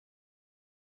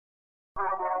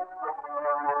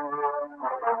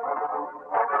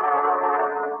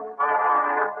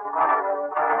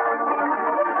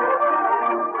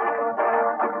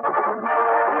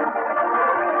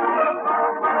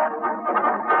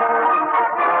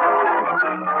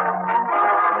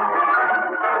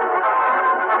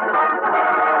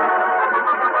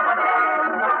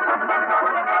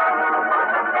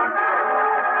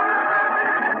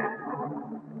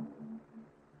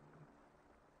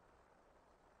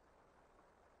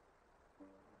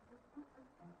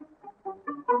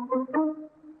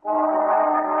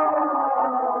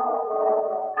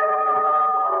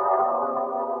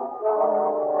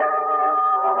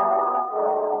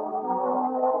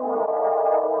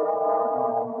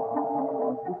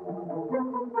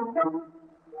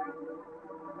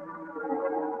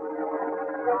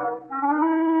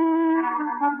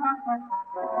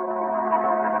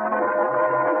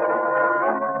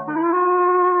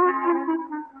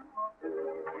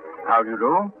How do you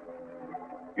do?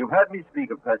 You've heard me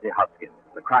speak of Percy Hoskins,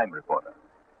 the crime reporter.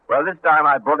 Well, this time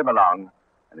I brought him along,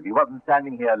 and if he wasn't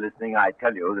standing here listening, I'd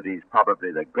tell you that he's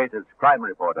probably the greatest crime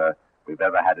reporter we've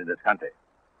ever had in this country.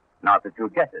 Not that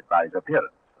you'd guess it by his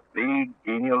appearance. A big,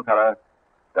 genial fellow,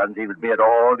 doesn't seem to be at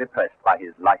all depressed by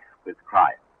his life with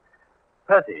crime.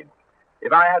 Percy,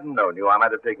 if I hadn't known you, I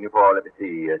might have taken you for, let me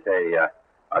see,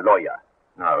 a lawyer.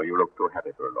 No, you look too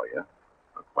happy for a lawyer.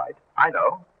 Not quite. I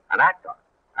know, an actor.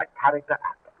 A character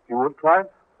actor. You would try?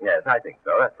 Yes, I think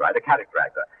so. That's right, a character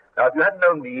actor. Now, if you hadn't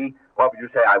known me, what would you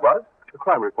say I was? A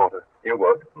crime reporter. You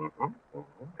would?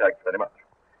 Thanks very much.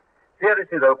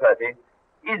 Seriously, though, Percy,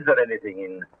 is there anything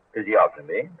in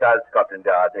physiognomy? Does Scotland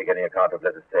Yard take any account of,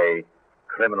 let us say,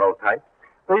 criminal types?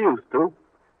 They used to.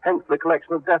 Hence the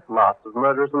collection of death masks of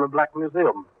murderers in the Black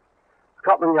Museum.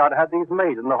 Scotland Yard had these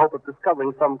made in the hope of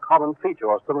discovering some common feature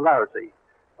or similarity.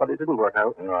 But it didn't work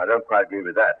out. No, I don't quite agree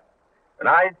with that. When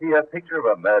I see a picture of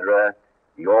a murderer,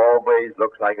 he always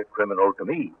looks like a criminal to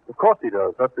me. Of course he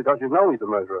does. That's because you know he's a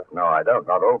murderer. No, I don't.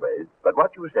 Not always. But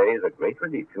what you say is a great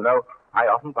relief. You know, I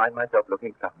often find myself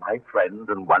looking at my friends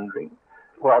and wondering.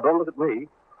 Well, don't look at me.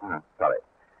 Sorry.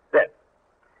 Then,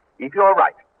 if you're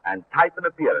right, and type and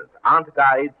appearance aren't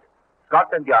guides,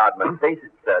 Scotland Yard must base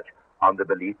its search on the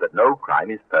belief that no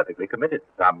crime is perfectly committed.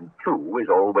 Some clue is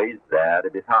always there to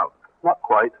be found. Not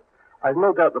quite. I've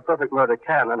no doubt the perfect murder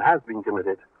can and has been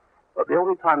committed. But the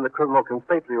only time the criminal can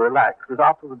safely relax is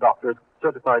after the doctor has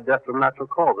certified death from natural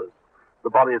causes.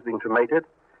 The body has been cremated,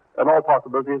 and all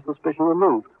possibility of suspicion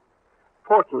removed.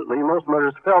 Fortunately, most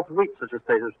murderers fail to reach such a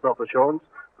state of self-assurance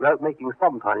without making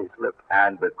some tiny slip.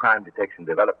 And with crime detection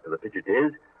developed to the pitch it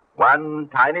is, one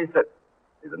tiny slip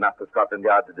is enough for Scotland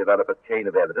Yard to develop a chain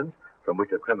of evidence from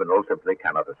which a criminal simply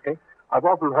cannot escape. I've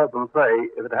often heard them say,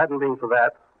 if it hadn't been for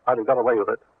that, I'd have got away with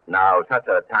it. Now, such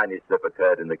a tiny slip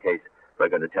occurred in the case we're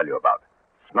going to tell you about.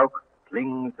 Smoke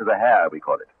clings to the hair, we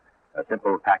call it. A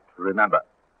simple fact to remember.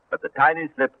 But the tiny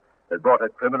slip has brought a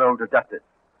criminal to justice.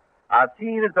 Our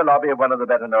scene is the lobby of one of the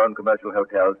better-known commercial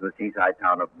hotels in the seaside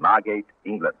town of Margate,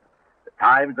 England. The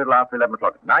time is a little after 11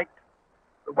 o'clock at night.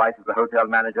 The wife of the hotel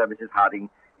manager, Mrs. Harding,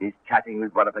 is chatting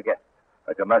with one of her guests,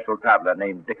 a commercial traveler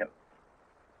named Dickens.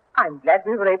 I'm glad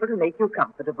we were able to make you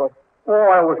comfortable. Oh,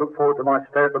 I always look forward to my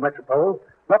stay at the Metropole.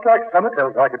 Not like some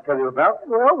hotels I could tell you about.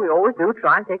 Well, we always do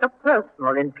try and take a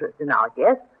personal interest in our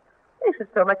guests. Makes it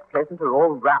so much pleasanter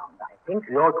all round, I think.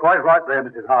 You're quite right there,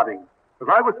 Mrs. Harding. As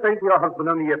I was saying to your husband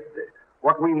only yesterday,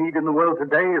 what we need in the world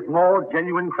today is more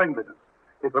genuine friendliness.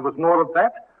 If there was more of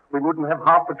that, we wouldn't have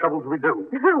half the troubles we do.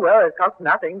 Well, it costs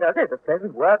nothing, does it? A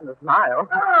pleasant word and a smile.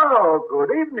 Oh,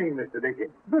 good evening, Mr.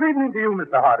 Dickens. Good evening to you,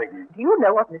 Mr. Harding. Do you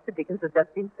know what Mr. Dickens has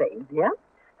just been saying, dear?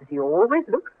 That he always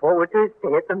looks forward to his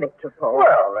stay at the Metropole.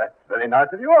 Well, that's very nice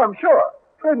of you, I'm sure.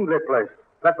 Friendly place.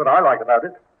 That's what I like about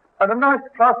it. And a nice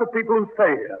class of people who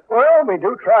stay here. Well, we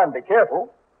do try and be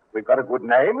careful. We've got a good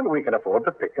name, and we can afford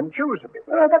to pick and choose a bit.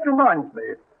 That reminds me.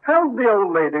 How's the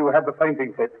old lady who had the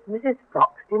fainting fit? Mrs.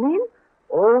 Fox, do you mean?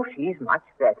 Oh, she's much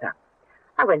better.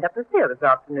 I went up to see her this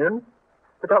afternoon.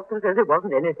 The doctor says it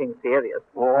wasn't anything serious.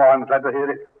 Oh, I'm glad to hear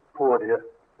it. Poor dear.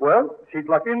 Well, she's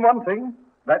lucky in one thing.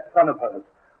 That son of hers.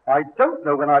 I don't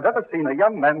know when I've ever seen a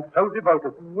young man so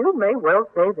devoted. You may well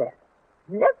say that.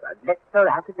 Never lets her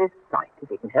out of his sight if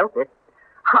he can help it.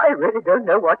 I really don't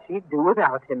know what she'd do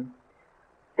without him.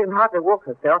 She can hardly walk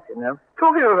herself, you know.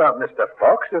 Talking about Mr.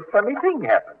 Fox, a funny thing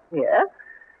happened. Yes?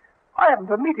 I happened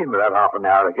to meet him about half an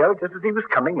hour ago, just as he was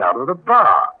coming out of the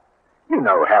bar. You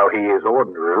know how he is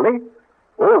ordinarily.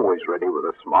 Always ready with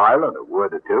a smile and a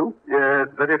word or two. Yes,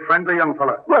 very friendly young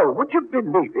fellow. Well, would you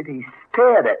believe it? He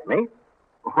stared at me,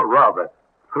 or rather,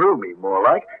 through me, more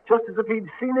like, just as if he'd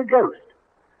seen a ghost.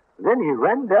 Then he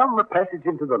ran down the passage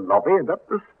into the lobby and up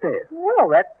the stairs. Oh,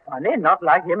 that's funny. Not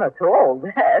like him at all,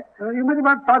 that. You met him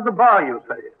outside the bar, you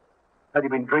say? Had he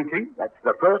been drinking? That's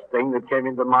the first thing that came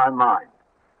into my mind.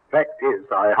 Fact is,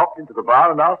 I hopped into the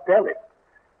bar and asked Alice.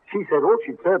 She said all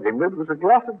she'd served him with was a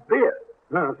glass of beer.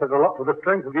 No, it says a lot for the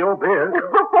strength of your beer.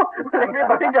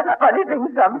 Everybody does funny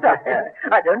things sometimes.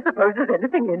 I don't suppose there's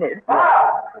anything in it.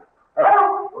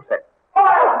 What's that?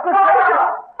 Fire!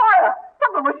 Fire!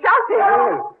 Someone was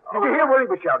shouting. Did you hear what he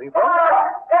was shouting for?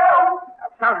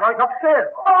 That sounds like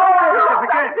upstairs.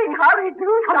 Something. Hurry,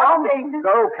 do something.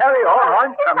 So carry on.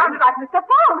 I'm It coming. sounds like Mr.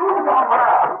 Fogg.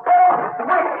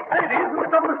 There it is.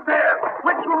 It's on the stairs.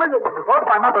 Which room is it? It's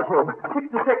my mother's room.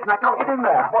 66, and I can't get in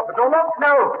there. What, the door locked?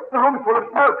 No. The room's full of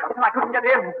smoke, and I couldn't get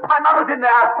in. My mother's in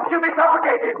there. She'll be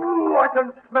suffocated. Ooh, I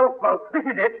can smell smoke. This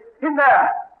is it. In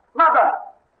there. Mother!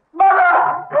 Mother!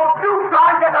 Don't you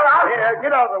try and get her out! Here,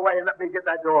 get out of the way and let me get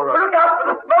that door open. Look out for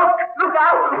the smoke! Look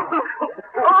out!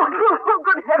 Oh,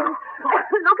 good heavens.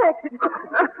 Look at it.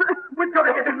 We've got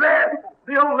to get in there.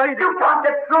 The old lady. You can't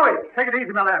get through it. Take it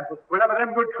easy, my lamb. We'll have a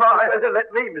damn good try.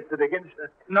 Let me, Mr. Dickens.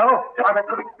 No, I've had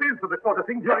some experience with this sort of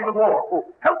thing during the war. Oh,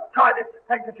 help tie this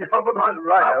handkerchief over my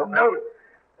right. No.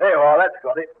 There you are. That's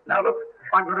got it. Now, look.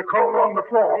 I'm going to crawl along the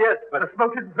floor. Yes, but the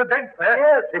smoke isn't so dense there.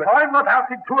 Yes, if I'm not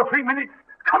out in 2 or 3 minutes,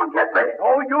 come and get me.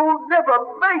 Oh, you'll never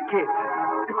make it.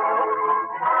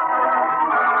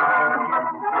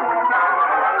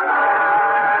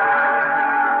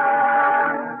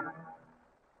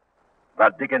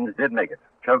 But Dickens did make it.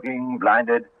 Choking,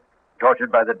 blinded,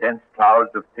 tortured by the dense clouds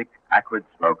of thick, acrid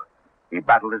smoke, he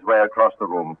battled his way across the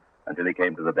room until he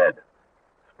came to the bed.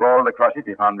 Sprawled across it,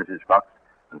 he found Mrs. Fox,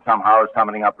 and somehow,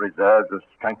 summoning up reserves of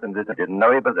strength and he didn't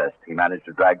know he possessed, he managed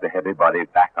to drag the heavy body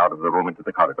back out of the room into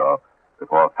the corridor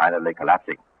before finally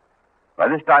collapsing. By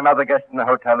this time, other guests in the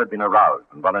hotel had been aroused,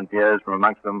 and volunteers from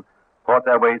amongst them fought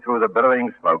their way through the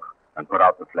billowing smoke and put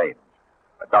out the flames.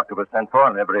 A doctor was sent for,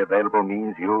 and every available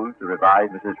means used to revive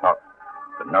Mrs. Fox,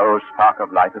 but no spark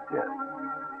of life appeared.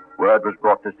 Word was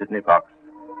brought to Sidney Fox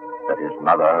that his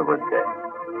mother was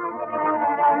dead.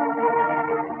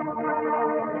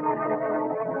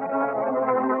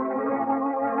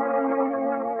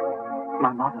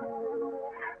 My mother.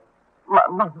 My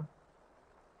mother.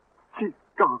 She's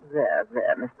gone. There,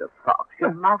 Mr. Fox. You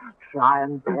must try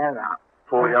and bear up.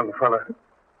 Poor young fellow.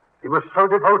 He was so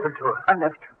devoted to her. I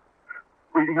left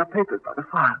her, reading her papers by the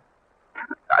fire.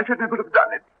 I should never have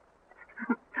done it.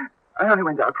 I only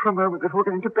went out for a moment before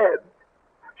going to bed.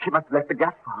 She must have left the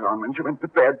gas fire on when she went to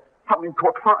bed. Something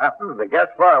caught fire. The gas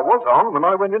fire was on when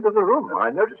I went into the room.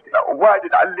 I noticed it. Oh, why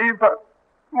did I leave her?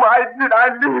 Why did I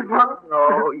leave her?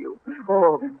 Oh, you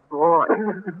poor boy.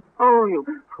 Oh, you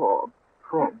poor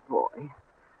boy.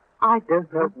 I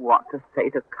don't know what to say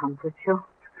to comfort you.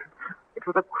 It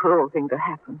was a cruel thing to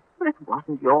happen, but it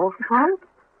wasn't your fault.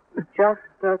 Just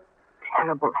a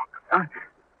terrible accident.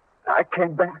 I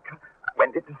came back. I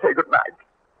went in to say goodnight.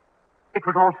 It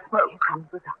was all smoke. Here comes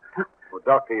the doctor. Well,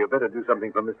 Doctor, you better do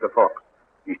something for Mr. Fox.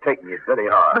 He's taking it very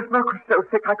hard. The smoke was so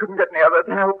thick I couldn't get any other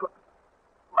to help.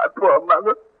 My poor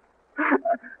mother.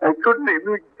 I couldn't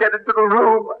even get into the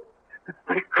room.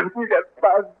 I couldn't get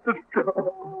past the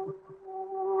door.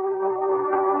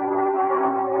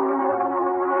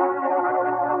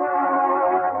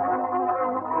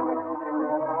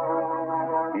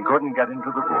 He couldn't get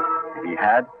into the room. If he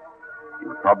had, he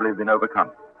would probably have been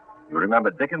overcome. You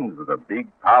remember, Dickens was a big,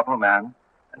 powerful man,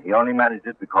 and he only managed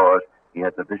it because he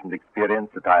had sufficient experience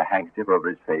to tie a handkerchief over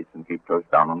his face and keep close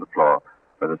down on the floor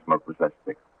where the smoke was less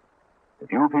thick.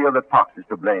 If you feel that Fox is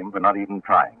to blame for not even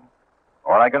trying,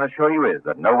 all I can assure you is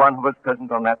that no one who was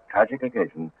present on that tragic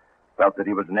occasion felt that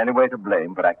he was in any way to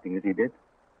blame for acting as he did.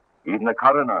 Even the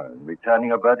coroner, in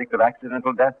returning a verdict of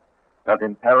accidental death, felt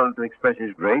impelled to express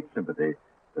his great sympathy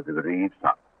for the bereaved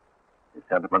son. His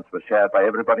sentiments were shared by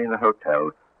everybody in the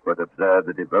hotel who had observed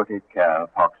the devoted care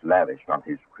Fox lavished on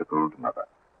his crippled mother.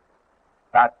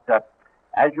 But,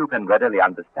 as you can readily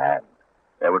understand,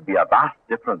 there would be a vast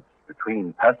difference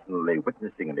between personally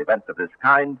witnessing an event of this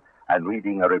kind and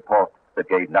reading a report that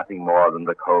gave nothing more than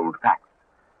the cold facts.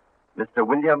 Mr.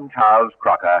 William Charles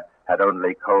Crocker had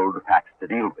only cold facts to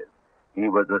deal with. He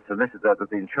was a solicitor to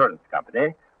the insurance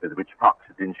company with which Fox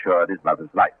had insured his mother's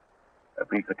life. A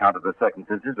brief account of the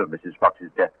circumstances of Mrs.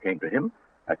 Fox's death came to him,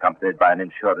 accompanied by an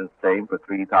insurance claim for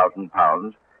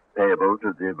 £3,000 payable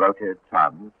to the devoted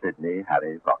son, Sidney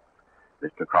Harry Fox.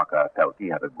 Mr. Crocker felt he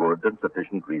had a good and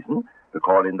sufficient reason to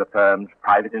call in the firm's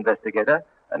private investigator,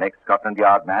 an ex-Scotland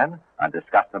Yard man, and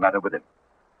discuss the matter with him.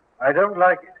 I don't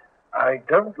like it. I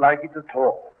don't like it at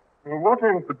all. What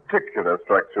in particular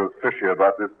strikes you as fishy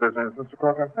about this business, Mr.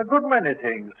 Crocker? A good many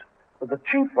things. But the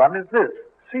chief one is this.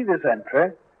 See this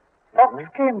entry? Fox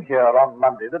came here on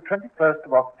Monday, the 21st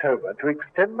of October, to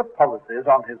extend the policies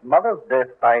on his mother's death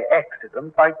by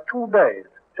accident by 2 days,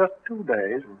 just 2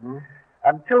 days,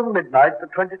 until midnight, the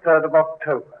 23rd of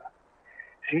October.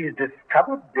 She's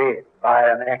discovered dead by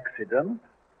an accident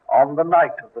on the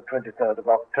night of the 23rd of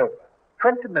October,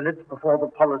 20 minutes before the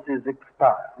policies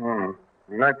expire.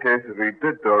 In that case, if he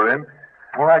did, Doreen,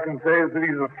 all I can say is that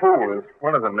he's a fool, is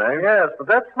one of the names. Yes, but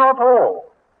that's not all.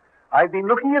 I've been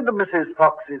looking into Mrs.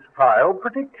 Fox's file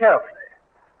pretty carefully.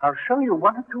 I'll show you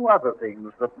one or two other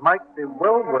things that might be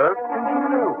well worth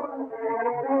thinking over.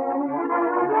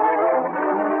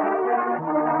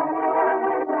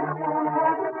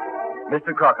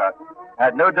 Mr. Crocker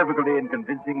had no difficulty in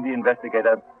convincing the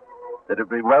investigator that it would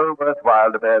be well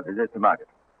worthwhile to pay a visit to Market.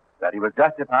 That he was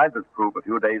justified was proved a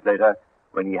few days later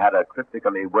when he had a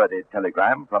cryptically worded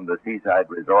telegram from the seaside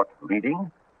resort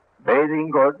reading,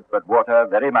 "Bathing good, but water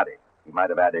very muddy." He might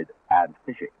have added, "and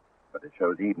fishing," but it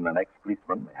shows even an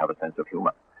ex-policeman may have a sense of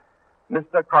humor.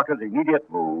 Mr. Crocker's immediate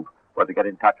move was to get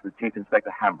in touch with Chief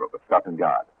Inspector Hambrook of Scotland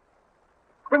Yard.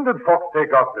 When did Fox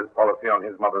take off this policy on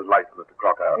his mother's life, Mr.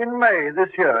 Crocker? In May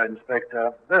this year,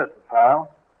 Inspector. There's the file.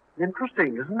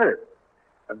 Interesting, isn't it?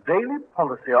 A daily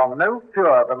policy on no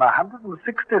fewer than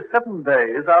 167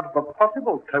 days out of a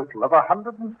possible total of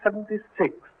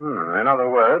 176. In other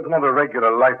words, not a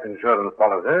regular life insurance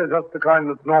policy, just the kind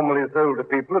that's normally sold to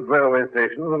people at railway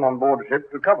stations and on board ships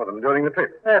to cover them during the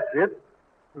trip. That's it.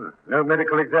 No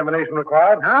medical examination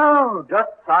required? No,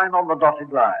 just sign on the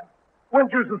dotted line.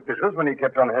 Weren't you suspicious when he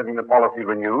kept on having the policy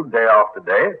renewed day after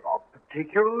day? Not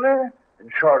particularly.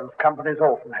 Insurance companies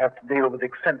often have to deal with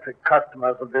eccentric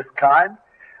customers of this kind.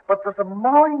 But there's a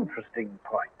more interesting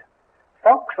point.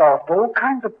 Fox asked all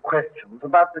kinds of questions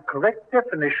about the correct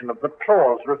definition of the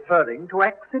clause referring to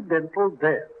accidental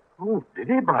death. Oh, did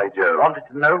he, by Jove? Wanted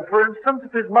to know, for instance,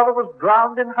 if his mother was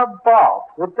drowned in her bath.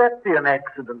 Would that be an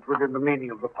accident within the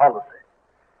meaning of the policy?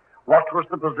 What was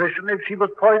the position if she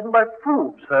was poisoned by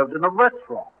food served in a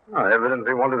restaurant? Well,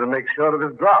 evidently wanted to make sure of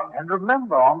his drowning. And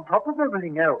remember, on top of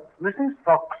everything else, Mrs.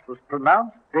 Fox was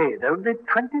pronounced dead only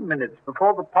 20 minutes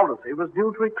before the policy was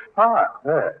due to expire.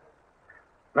 Yes.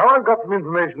 Now I've got some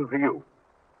information for you.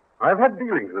 I've had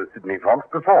dealings with Sidney Fox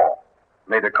before.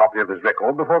 Made a copy of his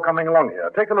record before coming along here.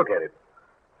 Take a look at it.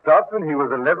 Starts when he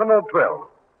was 11 or 12.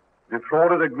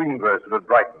 Defrauded a greengrocer at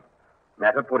Brighton.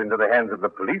 Matter put into the hands of the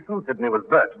police and Sidney was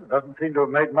burnt. Doesn't seem to have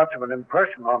made much of an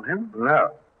impression on him.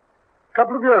 No. A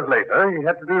couple of years later, he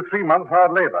had to do 3 months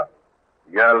hard labor.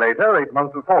 A year later, 8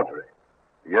 months of forgery.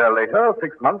 A year later,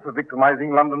 6 months of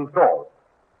victimizing London stores.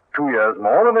 2 years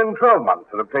more, and then 12 months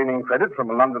for obtaining credit from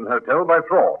a London hotel by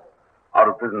fraud. Out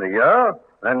of prison a year,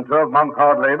 then 12 months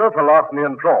hard labor for larceny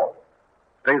and fraud.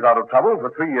 Stays out of trouble for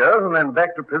 3 years, and then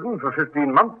back to prison for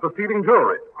 15 months for stealing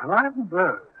jewelry. Well, I'm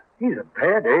blowed. He's a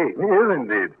bad egg. He is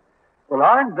indeed. Well,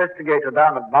 our investigator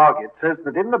down at Margate says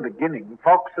that in the beginning,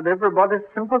 Fox had everybody's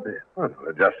sympathy. Well,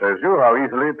 it just shows you how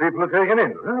easily people are taken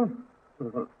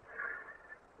in.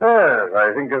 Yes,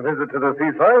 I think a visit to the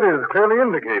seaside is clearly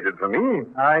indicated for me.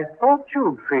 I thought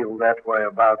you'd feel that way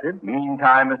about it.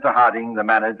 Meantime, Mr. Harding, the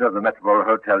manager of the Metropole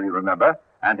Hotel, you remember,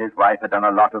 and his wife had done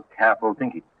a lot of careful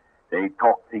thinking. They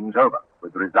talked things over,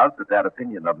 with the result that their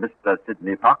opinion of Mr.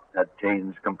 Sidney Fox had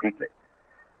changed completely.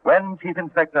 When Chief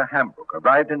Inspector Hambrook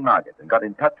arrived in Margate and got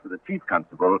in touch with the Chief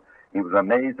Constable, he was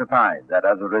amazed to find that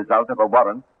as a result of a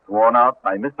warrant sworn out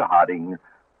by Mr. Harding,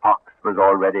 Fox was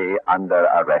already under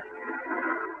arrest.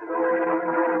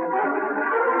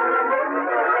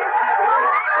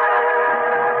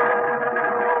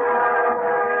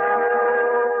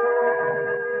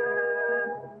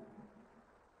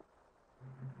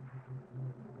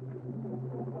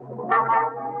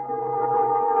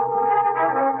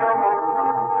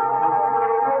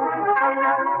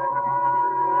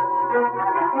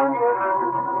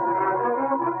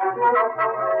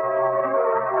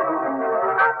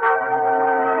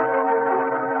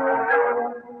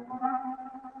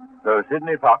 So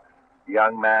Sidney Fox, the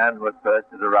young man who at first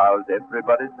had aroused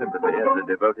everybody's sympathy as a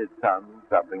devoted son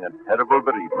suffering a terrible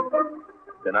bereavement,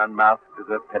 been unmasked as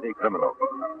a petty criminal.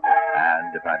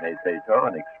 And, if I may say so,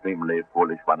 an extremely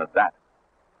foolish one at that.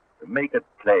 To make a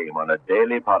claim on a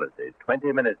daily policy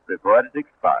 20 minutes before it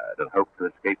expired and hope to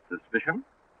escape suspicion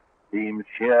seems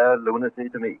sheer lunacy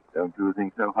to me. Don't you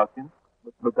think so, Hoskins?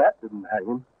 But that didn't hang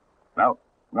him.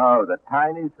 No, the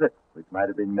tiny slip, which might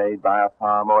have been made by a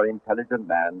far more intelligent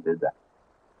man, did that.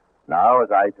 Now, as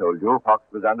I told you, Fox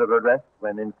was under arrest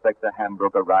when Inspector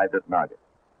Hambrook arrived at Margate,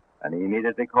 and he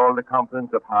immediately called the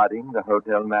conference of Harding, the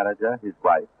hotel manager, his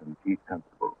wife, and chief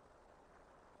constable.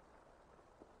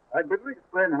 I'd better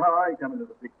explain how I come into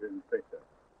the picture, Inspector.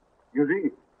 You see,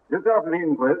 just after the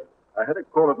inquest, I had a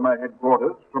call at my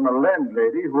headquarters from a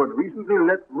landlady who had recently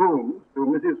let rooms to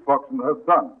Mrs. Fox and her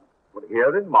son. Well,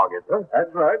 here in Margate, sir?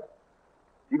 That's right.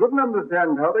 She couldn't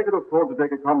understand how they could afford to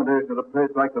take accommodation at a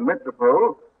place like the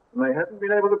Metropole when they hadn't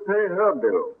been able to pay her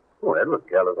bill. Oh, that was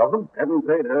careless of them. Hadn't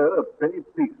paid her a penny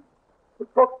piece.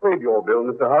 But Fox paid your bill,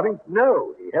 Mr. Harding?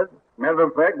 No, he hasn't. Matter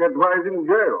of fact, that's why he's in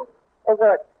jail.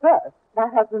 Although at first, my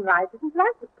husband and I didn't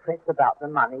like to press about the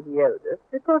money he owed us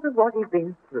because of what he'd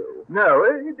been through. No,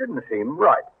 it didn't seem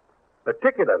right.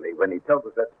 Particularly when he tells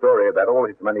us that story about all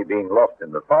his money being lost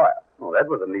in the fire. Oh, that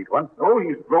was a neat one. Oh,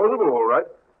 he's plausible, all right.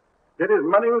 Said his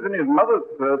money was in his mother's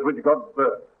purse, which got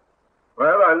burnt.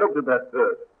 Well, I looked at that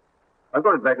purse. I've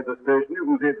got it back at the station. You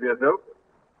can see it for yourself.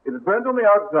 It is burnt on the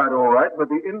outside, all right, but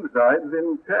the inside's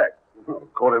intact. Oh,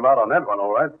 caught him out on that one,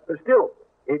 all right. But still,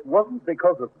 it wasn't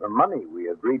because of the money we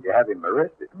agreed to have him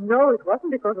arrested. No, it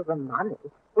wasn't because of the money.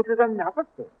 It was another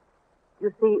thing.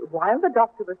 You see, while the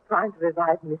doctor was trying to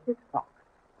revive Mrs. Fox,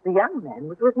 the young man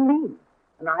was with me,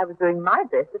 and I was doing my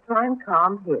best to try and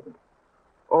calm him.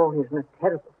 Oh, he's in a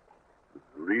terrible state.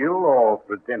 Real or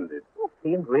pretended? It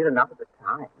seemed real enough at the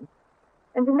time.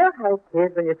 And you know how it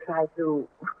is when you try to,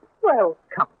 well,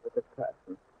 comfort a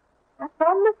person. I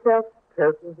found myself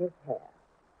stroking his hair.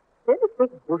 Very big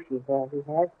bushy hair he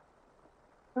has.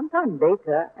 Sometime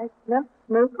later, I smelled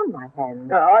smoke on my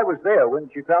hand. I was there when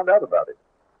she found out about it.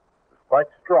 It was quite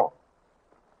strong.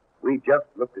 We just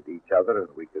looked at each other and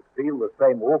we could feel the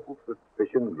same awful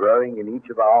suspicion growing in each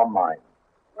of our minds.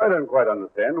 I don't quite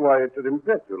understand why it should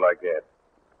impress you like that.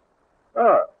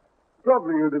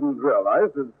 Probably you didn't realize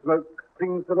that smoke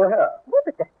clings to the hair. Oh,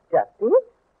 but that's just it.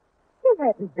 He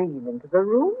hadn't been into the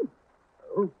room.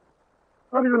 Oh,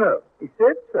 How do you know? he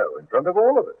said so in front of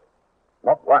all of us.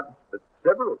 Not once, but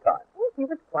several times. Oh, he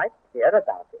was quite clear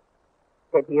about it.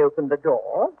 Said he opened the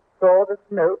door, saw the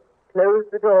smoke, closed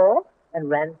the door, and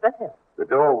ran for help. The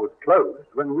door was closed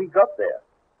when we got there.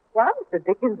 While Mr.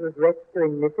 Dickens was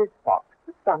rescuing Mrs. Fox,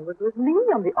 the son was with me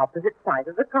on the opposite side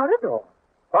of the corridor.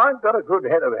 I've got a good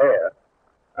head of hair,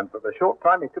 and for the short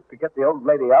time it took to get the old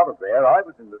lady out of there, I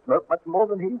was in the smoke much more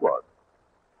than he was.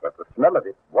 But the smell of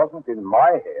it wasn't in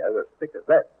my hair as thick as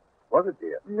that, was it,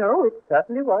 dear? No, it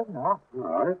certainly was not. Oh,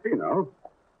 I see now.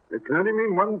 It can only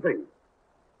mean one thing.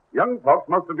 Young Fox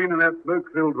must have been in that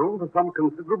smoke-filled room for some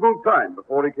considerable time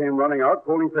before he came running out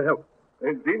calling for help.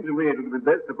 It seems to me it would be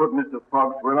best to put Mr.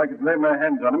 Fox where I could lay my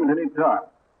hands on him at any time.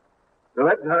 So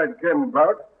that's how it came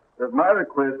about. At my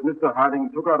request, Mr.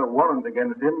 Harding took out a warrant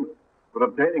against him for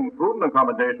obtaining food and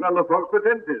accommodation under false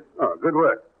pretenses. Oh, good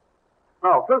work.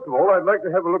 Now, first of all, I'd like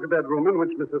to have a look at that room in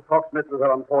which Mrs. Fox met with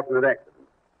her unfortunate accident.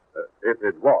 If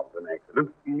it was an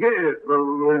accident. Yes,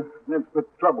 well, that's the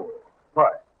trouble.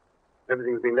 Why?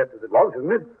 Everything's been left as it was,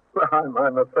 isn't it?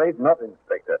 I'm afraid not,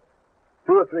 Inspector.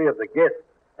 2 or 3 of the guests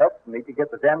helped me to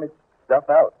get the damaged stuff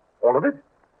out. All of it?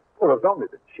 Well, it was only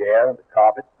the chair and the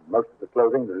carpet and most of the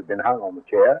clothing that had been hung on the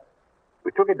chair.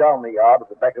 We took it down the yard at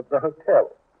the back of the hotel.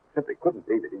 Simply couldn't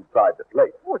leave it inside the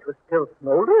place. Oh, it was still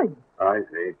smoldering. I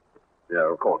see.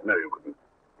 Yeah, of course. No, you couldn't.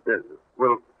 Yes.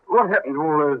 Well, what happened to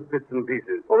all those bits and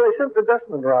pieces? Well, they sent the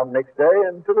dustman round next day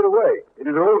and took it away. It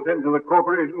is all sent to the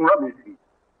corporation rubbish heap.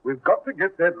 We've got to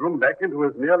get that room back into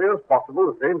as nearly as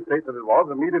possible the same state that it was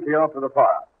immediately after the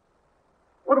fire.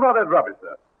 What about that rubbish,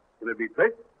 sir? Can it be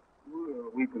traced?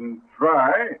 Well, we can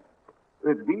try.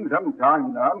 It's been some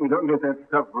time now. We don't let that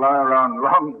stuff lie around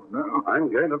long, you know.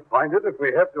 I'm going to find it if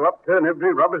we have to upturn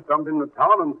every rubbish dump in the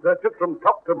town and search it from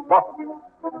top to bottom.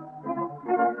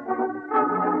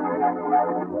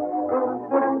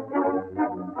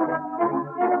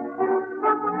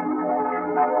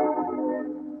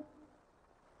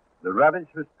 The rubbish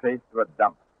was traced to a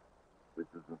dump, which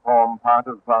was to form part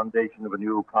of the foundation of a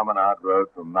new promenade road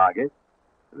from Margate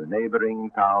to the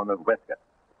neighboring town of Westcott.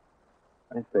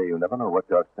 I say, you never know what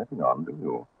you're stepping on, do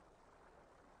you?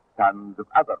 Tons of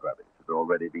other rubbish had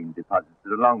already been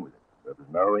deposited along with it. There was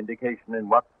no indication in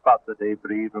what spot the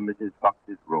debris from Mrs.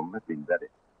 Fox's room had been buried.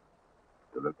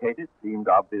 To locate it seemed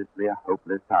obviously a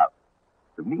hopeless task.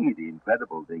 To me, the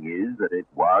incredible thing is that it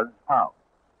was found.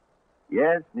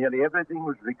 Yes, nearly everything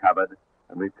was recovered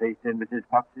and replaced in Mrs.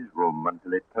 Fox's room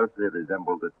until it closely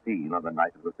resembled the scene on the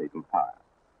night of the fatal fire.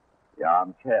 The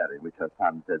armchair in which her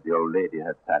son said the old lady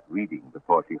had sat reading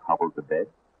before she hobbled to bed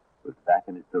was back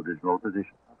in its original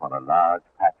position upon a large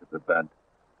patch of the burnt,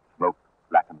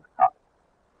 smoke-blackened carpet.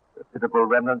 The pitiful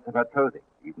remnants of her clothing,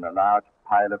 even a large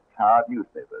pile of charred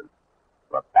newspapers,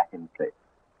 were back in place.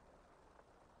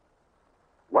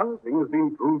 One thing has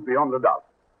been proved beyond a doubt.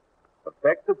 A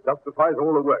fact that justifies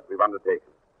all the work we've undertaken.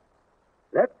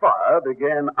 That fire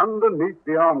began underneath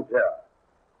the armchair.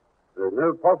 There's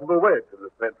no possible way it could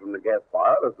have spread from the gas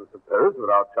fire, as was supposed,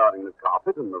 without charring the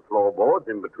carpet and the floorboards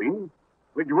in between.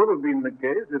 Which would have been the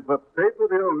case if the paper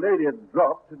the old lady had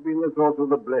dropped had been the source of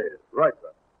the blaze. Right,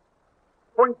 sir.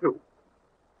 Point 2.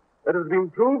 It has been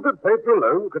proved that paper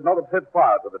alone could not have set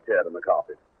fire to the chair and the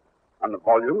carpet. And the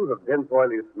volumes of dense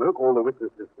oily smoke all the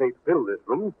witnesses state filled this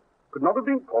room could not have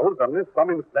been caused unless some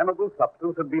inflammable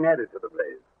substance had been added to the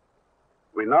blaze.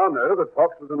 We now know that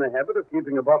Fox was in the habit of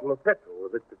keeping a bottle of petrol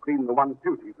with which to clean the one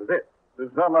suit he possessed. To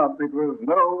sum up, it was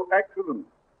no accident.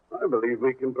 I believe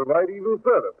we can provide even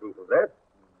further proof of that.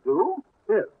 Do?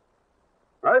 Yes.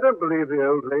 I don't believe the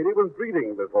old lady was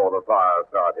breathing before the fire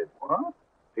started. What?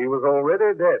 She was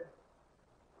already dead.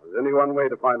 There's only one way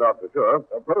to find out for sure.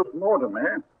 A post-mortem,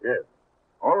 eh? Yes.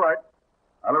 All right.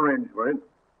 I'll arrange for it.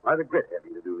 I regret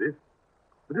having to do this.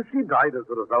 But if she died as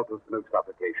a result of smoke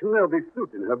suffocation, there'll be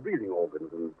soot in her breathing organs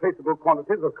and traceable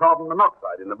quantities of carbon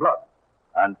monoxide in the blood.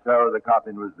 And so the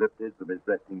coffin was lifted from its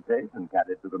resting place and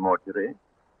carried to the mortuary,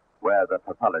 where the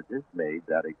pathologists made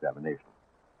their examination.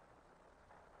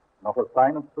 Not a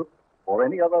sign of soot or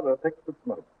any other effects of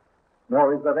smoke.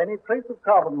 Nor is there any trace of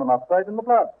carbon monoxide in the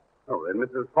blood. Oh, then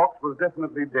Mrs. Fox was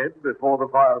definitely dead before the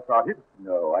fire started?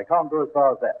 No, I can't go as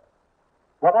far as that.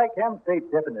 What I can say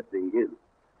definitely is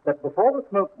that before the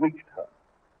smoke reached her,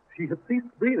 she had ceased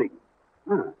breathing.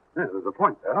 There's a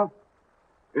point there.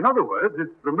 In other words,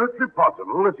 it's remotely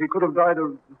possible that she could have died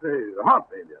of, say, heart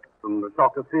failure from the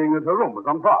shock of seeing that her room was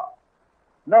on fire.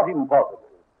 Not impossible,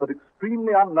 but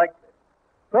extremely unlikely.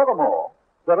 Furthermore,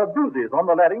 there are bruises on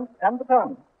the larynx and the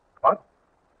tongue. What?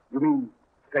 You mean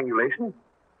strangulation?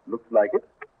 Looks like it.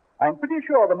 I'm pretty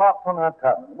sure the marks on her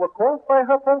tongue were caused by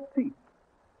her false teeth.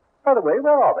 By the way,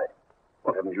 where are they?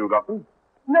 What, haven't you got them?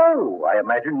 No, I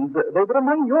imagined they were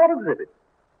among your exhibits.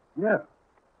 Yeah.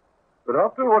 But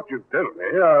after what you've told me,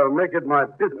 I'll make it my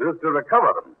business to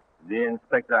recover them. The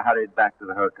inspector hurried back to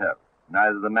the hotel.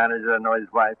 Neither the manager nor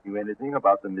his wife knew anything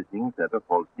about the missing set of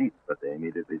false teeth, but they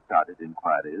immediately started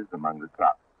inquiries among the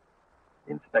staff.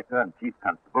 The inspector and chief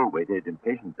constable waited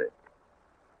impatiently.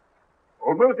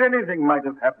 Almost anything might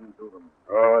have happened to them.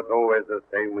 Oh, it's always the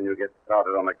same when you get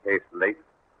started on a case late.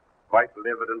 Vital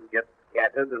evidence gets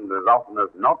scattered and as often as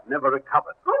not never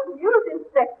recovered. Good news,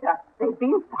 Inspector. They've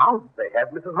been found. They have,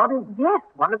 Mrs. Harding? Yes,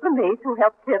 one of the maids who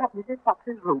helped clear up Mrs.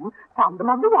 Fox's room found them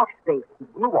on the wash basin.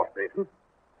 In the wash basin?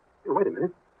 Hey, wait a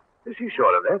minute. Is she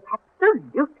sure of that?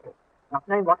 Absolutely. Not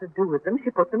knowing what to do with them,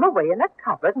 she put them away in a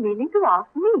cupboard, meaning to ask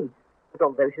me. But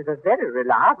although she's a very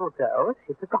reliable girl,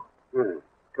 she forgot.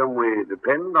 Can we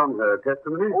depend on her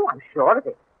testimony? Oh, I'm sure of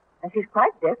it. And she's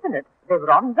quite definite. They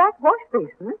were on that wash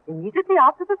basin immediately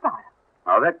after the fire.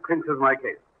 Now, that clinches my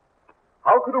case.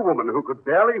 How could a woman who could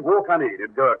barely walk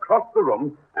unaided go across the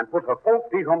room and put her false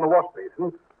teeth on the wash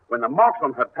basin when the marks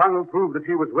on her tongue proved that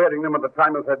she was wearing them at the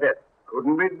time of her death?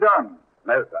 Couldn't be done.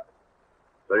 No, sir.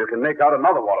 So you can make out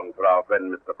another warrant for our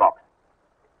friend, Mr. Fox.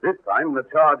 This time, the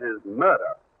charge is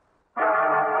murder.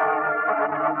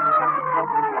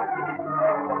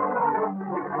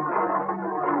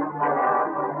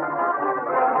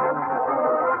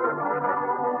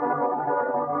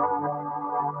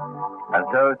 And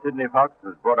so Sidney Fox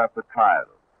was brought up for trial.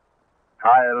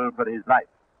 Trial for his life.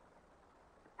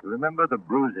 You remember the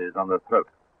bruises on the throat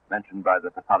mentioned by the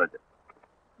pathologist.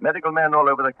 Medical men all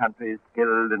over the country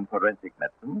skilled in forensic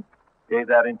medicine gave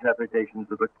their interpretations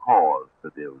of the cause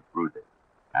for those bruises.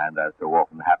 And as so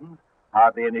often happens,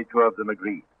 hardly any two of them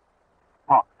agreed.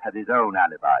 Fox had his own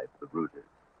alibi for the bruises.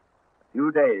 A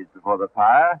few days before the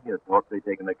fire, he had thoughtfully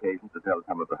taken occasion to tell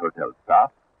some of the hotel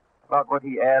staff about what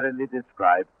he airily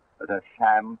described as a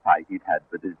sham fight he'd had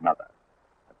with his mother.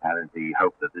 Apparently, he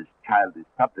hoped that this childish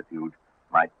subterfuge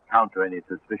might counter any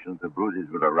suspicions the bruises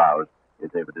would arouse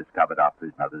if they were discovered after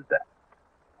his mother's death.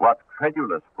 What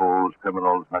credulous fools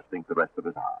criminals must think the rest of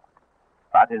us are.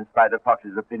 But in spite of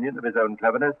Fox's opinion of his own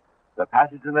cleverness, the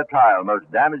passage in the trial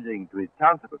most damaging to his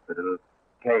chance of acquittal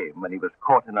came when he was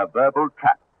caught in a verbal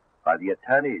trap by the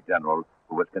Attorney General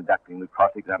who was conducting the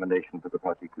cross-examination for the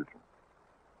prosecution.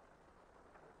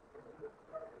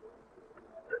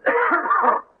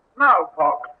 Now,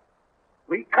 Fox,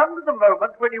 we come to the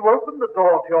moment when you opened the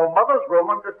door to your mother's room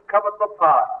and discovered the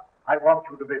fire. I want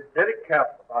you to be very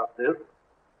careful about this.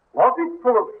 Was it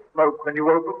full of smoke when you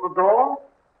opened the door?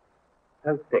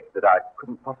 So thick that I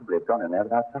couldn't possibly have gone in there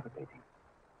without suffocating.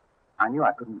 I knew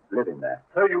I couldn't live in there.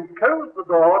 So you closed the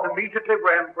door and immediately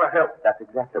ran for help. That's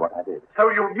exactly what I did.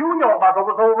 So you knew your mother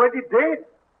was already dead?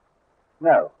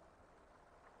 No.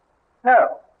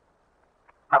 No.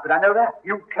 How could I know that?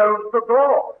 You closed the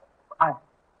door.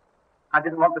 I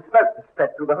didn't want the smoke to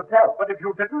spread through the hotel. But if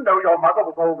you didn't know your mother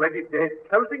was already dead,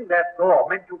 closing that door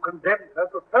meant you condemned her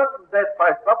to certain death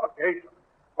by suffocation.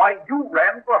 Why, you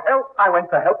ran for help. I went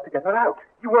for help to get her out.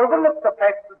 You overlooked the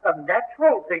fact that the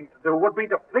natural thing to do would be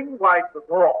to fling wide the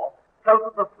door so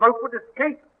that the smoke would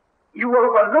escape. You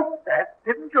overlooked that,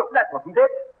 didn't you? That wasn't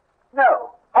it.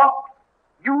 No. Fox,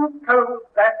 you closed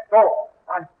that door.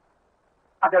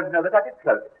 I don't know that I did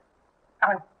close it.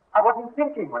 I wasn't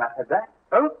thinking when I said that.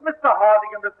 Both Mr.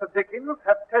 Harding and Mr. Dickens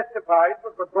have testified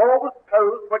that the door was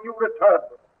closed when you returned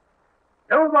them.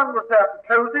 No one was there to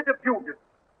close it if you didn't.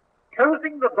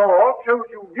 Closing the door shows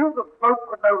you knew the smoke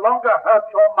could no longer hurt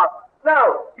your mother.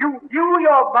 No, you knew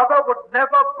your mother would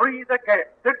never breathe again,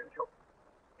 didn't you?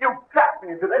 You trapped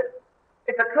me into this.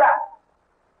 It's a trap.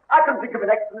 I can think of an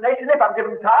explanation if I'm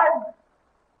given time.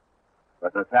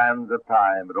 But the sands of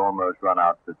time had almost run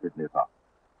out for Sidney Fox.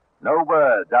 No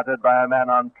words uttered by a man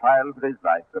on trial for his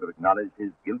life could have acknowledged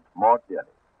his guilt more clearly.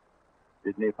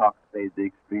 Sidney Fox paid the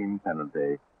extreme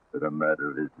penalty for the murder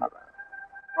of his mother.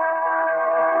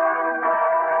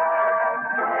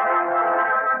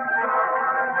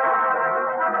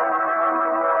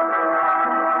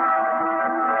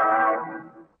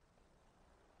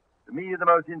 To me, the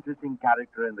most interesting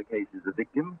character in the case is the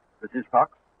victim, Mrs.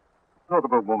 Fox. What sort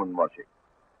of a woman was she?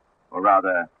 Or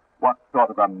rather, what sort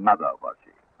of a mother was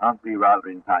she? Aren't we rather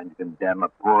inclined to condemn a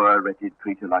poor, wretched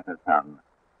creature like her son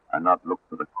and not look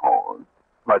for the cause?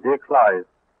 My dear Clive,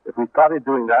 if we started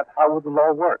doing that, how would the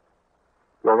law work?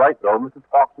 You're right, though. Mrs.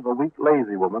 Fox was a weak,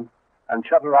 lazy woman and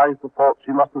shut her eyes to faults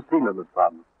she must have seen in the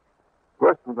son.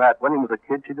 Worse than that, when he was a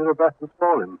kid, she did her best to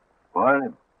spoil him. Spoil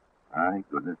him? My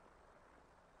goodness.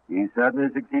 He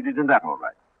certainly succeeded in that, all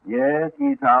right. Yes,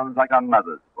 he sounds like a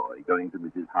mother's boy, going to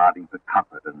Mrs. Harding for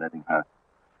comfort and letting her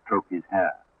stroke his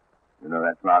hair. You know,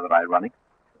 that's rather ironic.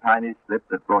 A tiny slip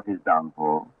that brought his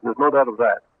downfall. There's no doubt of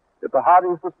that. If the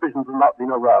Harding suspicions had not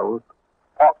been aroused,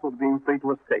 Fox would have been free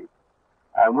to escape.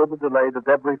 And with the delay, the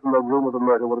debris from the room of the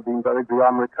murder would have been buried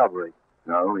beyond recovery.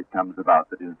 So it comes about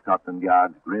that in Scotland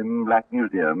Yard's grim black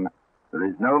museum, there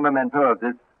is no memento of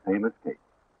this famous case.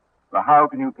 For how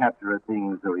can you capture a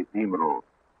thing so ephemeral,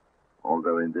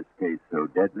 although in this case so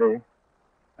deadly,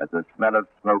 as the smell of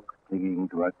smoke clinging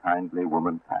to a kindly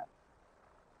woman's hand?